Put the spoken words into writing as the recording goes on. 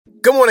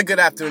Good morning, good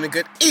afternoon, and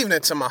good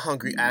evening to my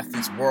hungry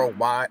athletes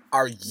worldwide.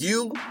 Are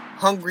you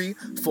hungry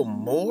for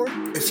more?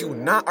 If you're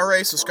not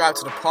already subscribed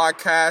to the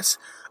podcast,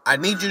 I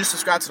need you to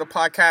subscribe to the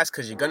podcast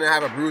because you're going to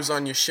have a bruise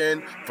on your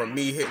shin from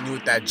me hitting you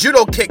with that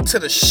judo kick to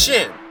the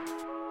shin.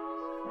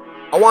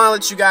 I want to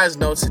let you guys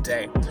know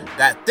today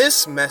that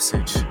this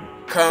message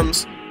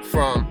comes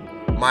from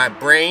my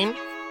brain,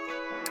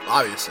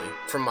 obviously,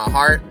 from my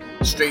heart,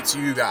 straight to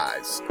you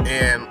guys.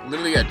 And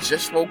literally, I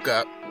just woke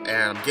up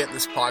and I'm getting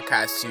this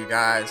podcast to you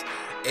guys,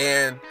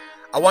 and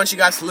I want you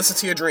guys to listen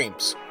to your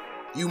dreams.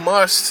 You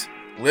must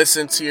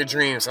listen to your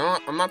dreams.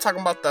 I'm not talking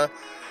about the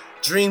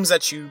dreams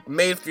that you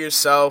made for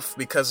yourself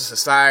because of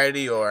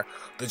society or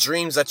the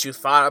dreams that you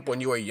thought up when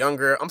you were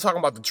younger. I'm talking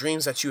about the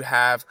dreams that you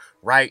have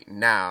right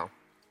now.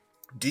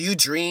 Do you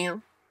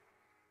dream?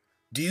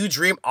 Do you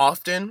dream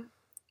often?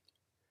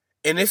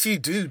 And if you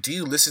do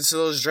you listen to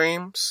those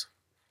dreams?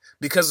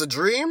 Because the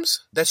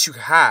dreams that you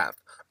have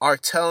are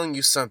telling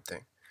you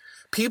something.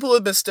 People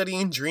have been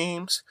studying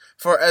dreams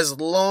for as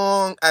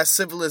long as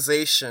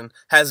civilization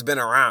has been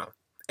around.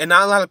 And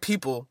not a lot of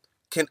people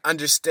can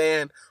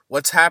understand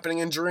what's happening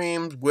in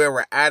dreams, where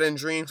we're at in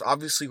dreams.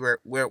 Obviously,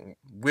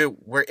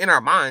 we're in our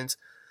minds,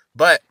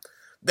 but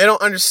they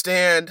don't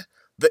understand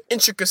the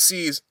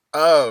intricacies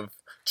of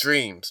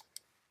dreams.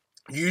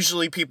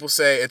 Usually people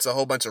say it's a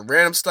whole bunch of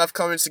random stuff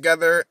coming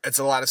together. It's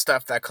a lot of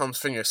stuff that comes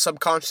from your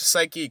subconscious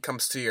psyche. It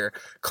comes to your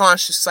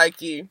conscious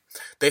psyche.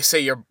 They say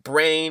your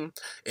brain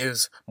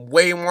is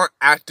way more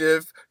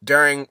active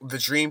during the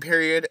dream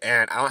period.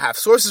 And I don't have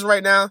sources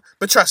right now,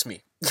 but trust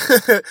me.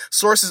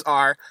 Sources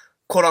are,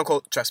 quote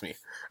unquote, trust me.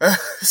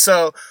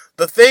 So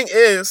the thing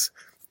is,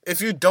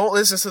 if you don't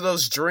listen to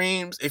those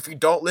dreams, if you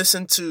don't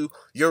listen to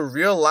your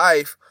real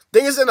life,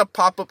 things are going to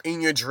pop up in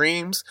your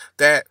dreams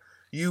that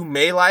you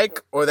may like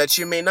or that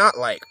you may not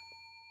like.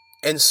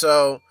 And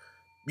so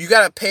you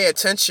got to pay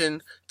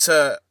attention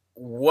to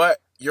what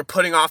you're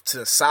putting off to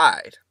the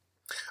side.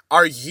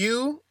 Are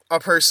you a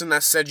person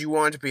that said you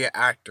wanted to be an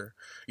actor?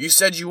 You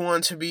said you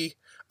wanted to be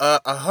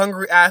a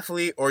hungry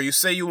athlete, or you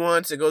say you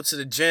wanted to go to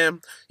the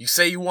gym. You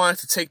say you wanted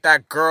to take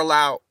that girl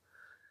out.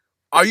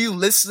 Are you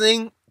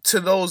listening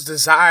to those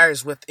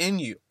desires within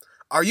you?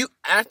 Are you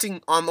acting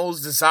on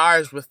those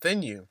desires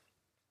within you?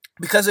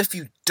 Because if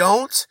you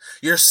don't,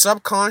 your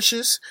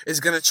subconscious is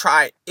going to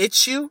try to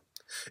itch you.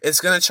 It's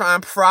going to try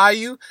and pry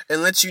you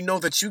and let you know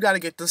that you got to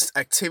get this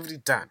activity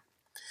done.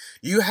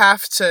 You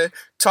have to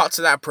talk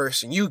to that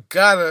person. You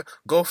got to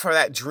go for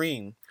that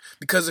dream.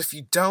 Because if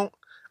you don't,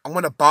 I'm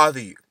going to bother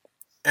you.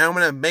 And I'm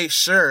going to make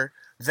sure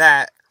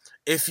that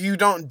if you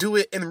don't do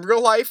it in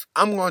real life,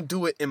 I'm going to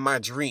do it in my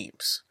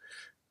dreams.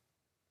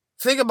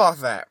 Think about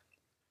that.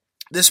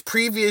 This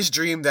previous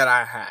dream that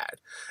I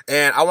had.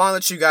 And I want to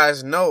let you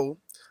guys know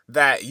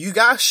that you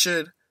guys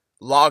should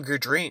log your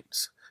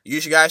dreams.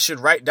 You guys should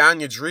write down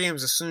your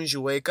dreams as soon as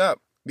you wake up,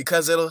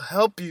 because it'll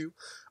help you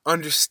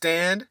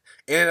understand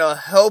and it'll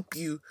help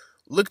you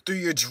look through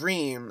your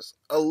dreams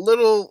a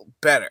little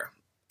better.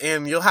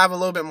 And you'll have a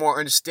little bit more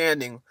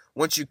understanding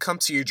once you come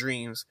to your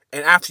dreams.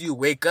 And after you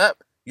wake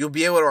up, you'll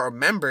be able to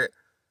remember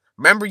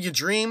your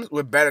dreams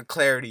with better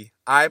clarity.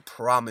 I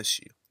promise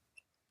you.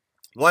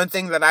 One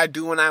thing that I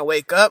do when I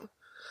wake up,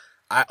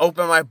 I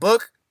open my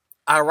book.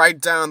 I write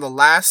down the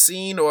last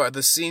scene or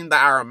the scene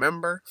that I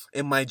remember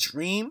in my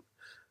dream.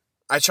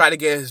 I try to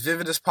get as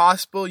vivid as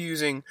possible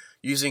using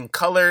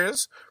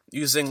colors,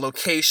 using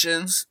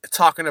locations,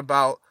 talking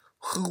about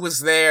who was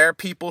there,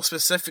 people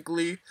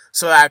specifically,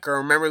 so that I can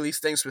remember these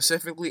things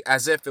specifically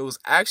as if it was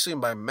actually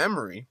my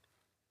memory.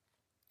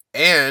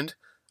 And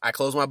I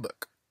close my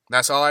book.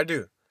 That's all I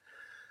do.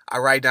 I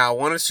write down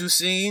one or two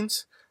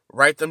scenes,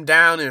 write them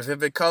down in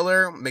vivid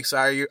color, make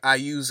sure I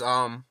use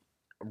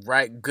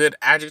write good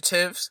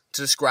adjectives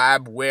to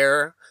describe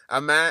where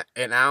I'm at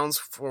and nouns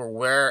for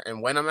where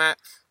and when I'm at.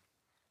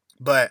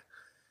 But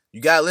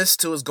you gotta listen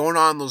to what's going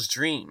on in those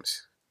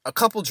dreams. A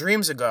couple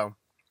dreams ago,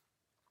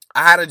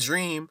 I had a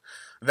dream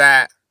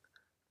that,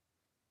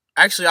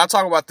 actually, I'll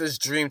talk about this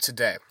dream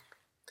today.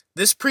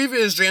 This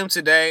previous dream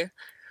today,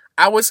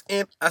 I was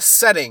in a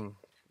setting.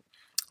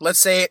 Let's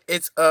say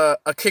it's a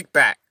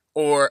kickback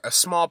or a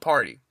small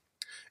party.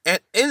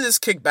 And in this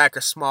kickback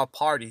or small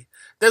party,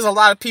 there's a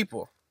lot of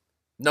people.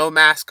 No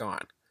mask on.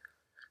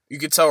 You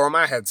can tell where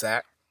my head's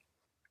at.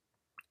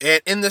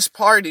 And in this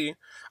party,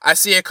 I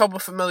see a couple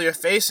familiar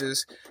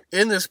faces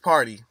in this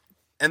party.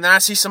 And then I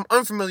see some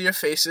unfamiliar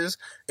faces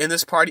in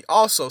this party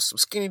also. Some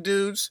skinny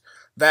dudes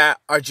that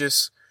are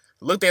just,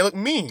 they look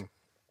mean.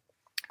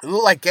 They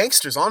look like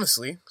gangsters,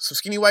 honestly. Some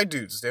skinny white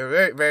dudes. They're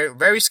very, very,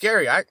 very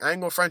scary. I ain't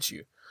gonna front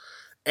you.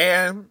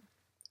 And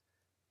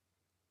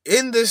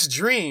in this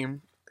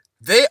dream,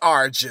 they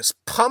are just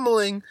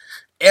pummeling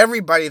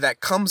everybody that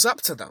comes up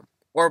to them.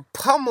 Or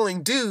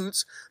pummeling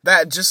dudes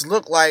that just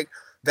look like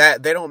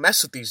that they don't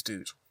mess with these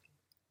dudes.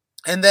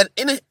 And then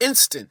in an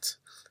instant,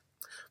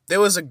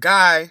 there was a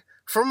guy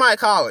from my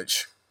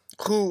college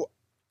who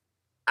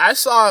I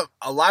saw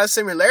a lot of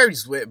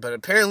similarities with, but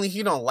apparently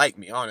he don't like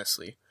me,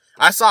 honestly.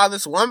 I saw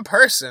this one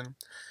person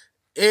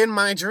in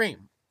my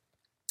dream.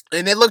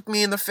 And they looked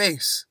me in the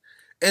face.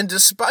 And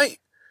despite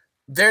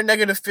their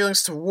negative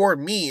feelings toward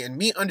me and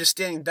me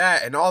understanding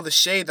that and all the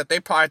shade that they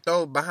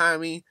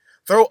probably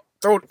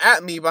throw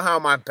at me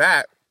behind my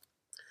back,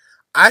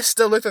 I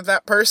still looked at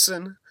that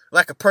person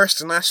like a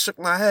person. I shook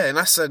my head and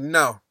I said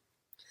no.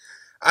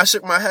 I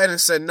shook my head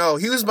and said no.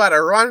 He was about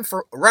to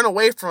run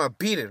away from a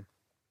beating.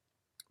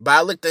 But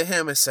I looked at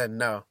him and said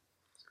no.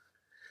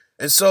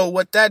 And so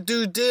what that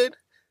dude did,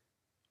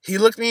 he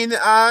looked me in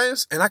the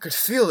eyes and I could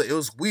feel it. It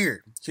was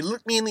weird. He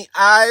looked me in the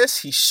eyes,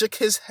 he shook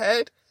his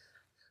head,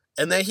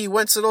 and then he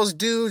went to those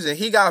dudes and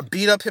he got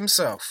beat up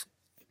himself.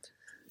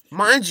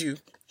 Mind you,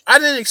 I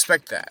didn't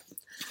expect that.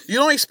 You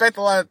don't expect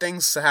a lot of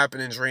things to happen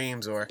in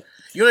dreams, or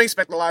you don't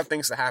expect a lot of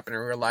things to happen in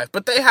real life,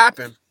 but they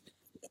happen.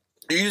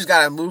 You just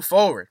gotta move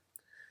forward.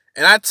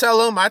 And I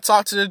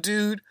talk to the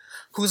dude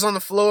who's on the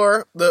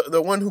floor,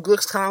 the one who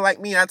looks kind of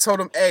like me. I told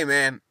him, hey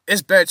man,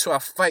 it's better to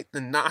have fight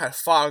than not have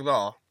fought at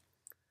all.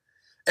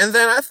 And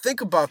then I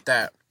think about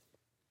that.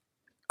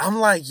 I'm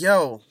like,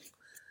 yo,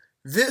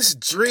 this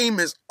dream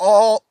is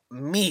all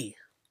me.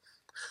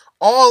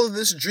 All of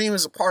this dream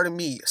is a part of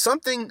me.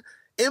 Something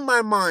in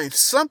my mind,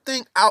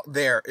 something out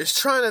there is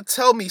trying to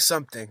tell me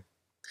something.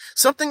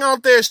 Something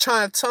out there is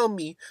trying to tell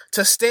me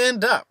to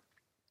stand up.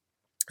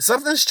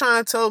 Something's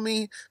trying to tell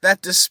me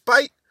that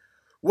despite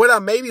what I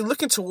may be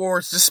looking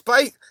towards,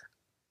 despite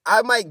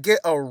I might get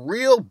a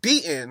real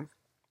beating,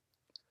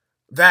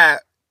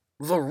 that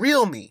the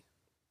real me,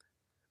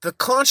 the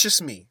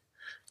conscious me,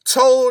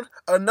 told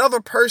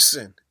another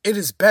person it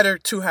is better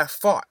to have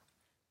fought.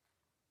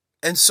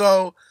 And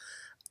so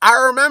I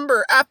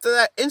remember after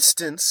that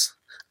instance,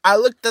 I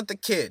looked at the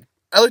kid.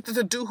 I looked at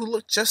the dude who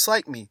looked just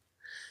like me.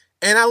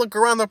 And I looked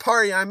around the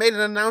party and I made an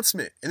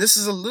announcement. And this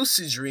is a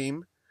lucid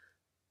dream.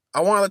 I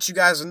want to let you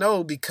guys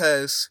know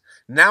because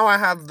now I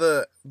have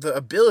the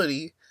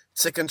ability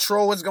to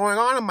control what's going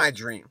on in my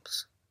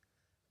dreams.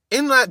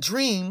 In that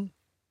dream,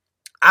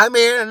 I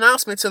made an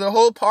announcement to the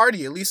whole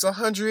party, at least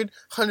 100,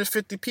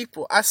 150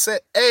 people. I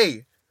said,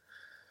 hey,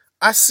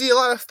 I see a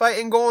lot of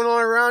fighting going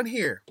on around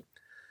here.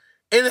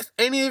 And if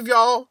any of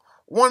y'all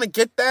want to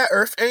get that,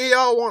 or if any of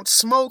y'all want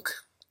smoke,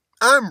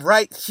 I'm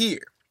right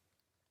here.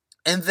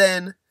 And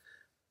then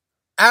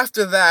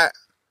after that,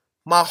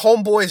 my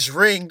homeboys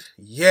ringed,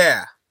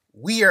 yeah,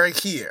 we are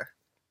here.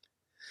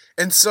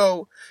 And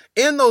so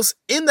in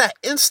that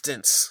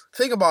instance,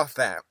 think about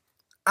that.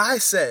 I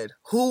said,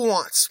 who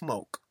wants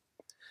smoke?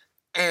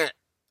 And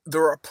the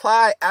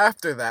reply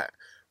after that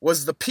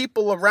was the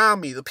people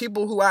around me, the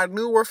people who I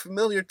knew were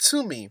familiar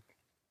to me.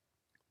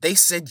 They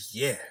said,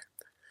 yeah,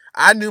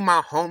 I knew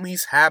my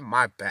homies had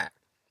my back.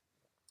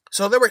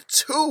 So there were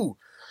two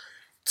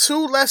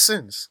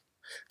lessons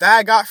that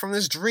I got from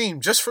this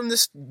dream, just from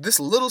this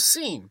little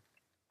scene.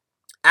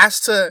 As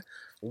to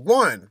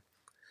one,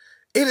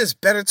 it is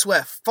better to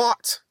have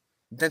fought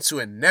than to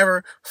have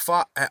never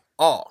fought at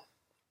all.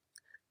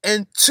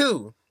 And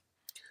two,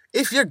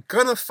 if you're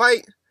gonna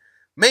fight,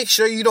 make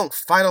sure you don't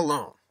fight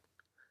alone.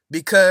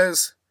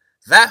 Because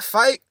that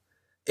fight,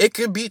 it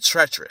can be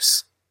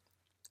treacherous.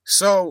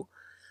 So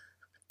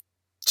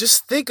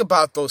just think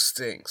about those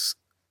things.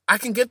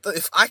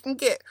 If I can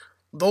get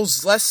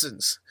those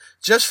lessons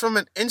just from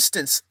an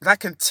instance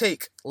that can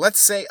take, let's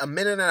say, a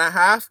minute and a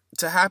half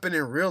to happen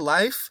in real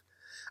life,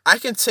 I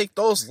can take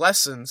those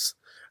lessons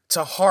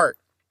to heart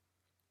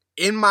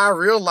in my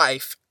real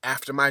life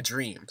after my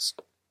dreams.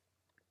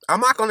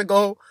 I'm not going to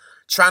go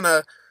trying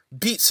to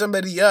beat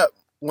somebody up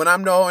when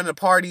I'm in a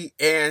party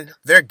and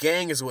their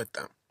gang is with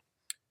them.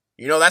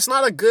 That's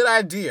not a good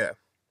idea.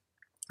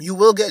 You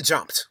will get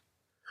jumped.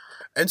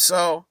 And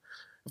so,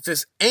 if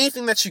there's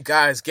anything that you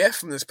guys get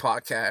from this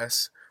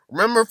podcast,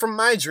 remember from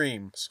my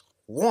dreams,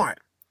 one,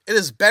 it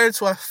is better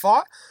to have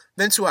fought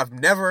than to have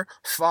never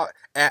fought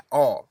at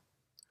all.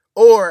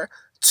 Or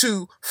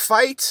to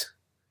fight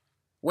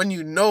when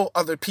you know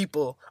other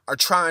people are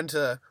trying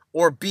to,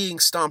 or being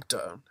stomped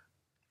on.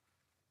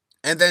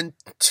 And then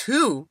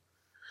two,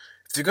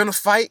 if you're going to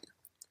fight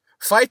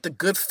the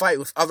good fight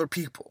with other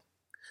people.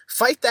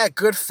 Fight that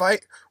good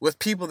fight with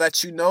people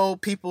that you know,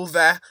 people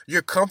that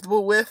you're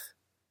comfortable with.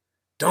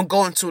 Don't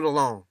go into it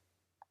alone.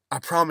 I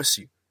promise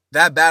you,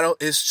 that battle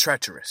is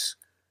treacherous.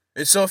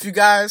 And so if you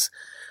guys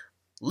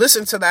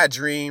listen to that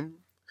dream,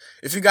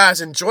 if you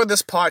guys enjoyed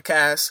this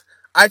podcast,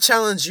 I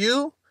challenge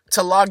you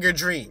to log your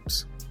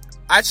dreams.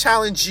 I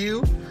challenge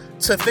you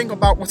to think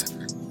about what's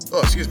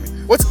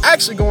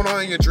actually going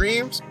on in your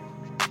dreams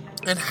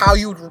and how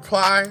you would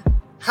reply,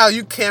 how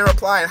you can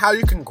reply, and how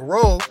you can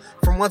grow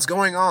from what's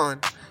going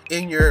on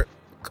in your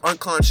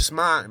unconscious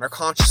mind or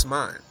conscious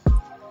mind.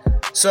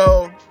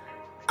 So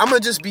I'm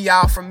going to just be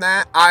out from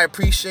that. I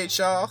appreciate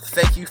y'all.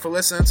 Thank you for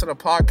listening to the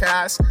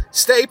podcast.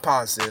 Stay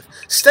positive.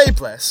 Stay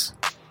blessed.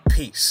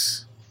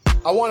 Peace.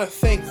 I want to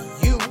thank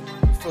you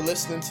for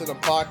listening to the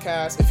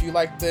podcast. If you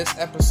like this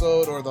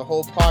episode or the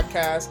whole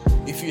podcast,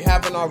 if you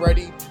haven't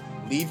already,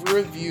 leave a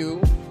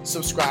review,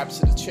 subscribe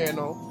to the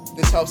channel.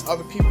 This helps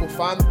other people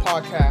find the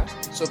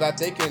podcast so that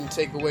they can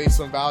take away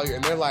some value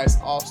in their lives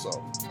also.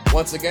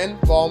 Once again,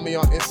 follow me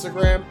on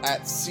Instagram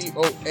at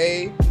COACHCHAZZ.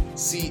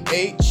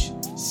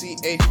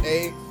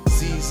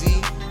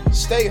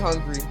 Stay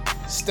hungry,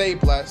 stay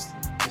blessed,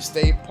 and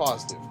stay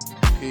positive.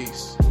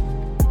 Peace.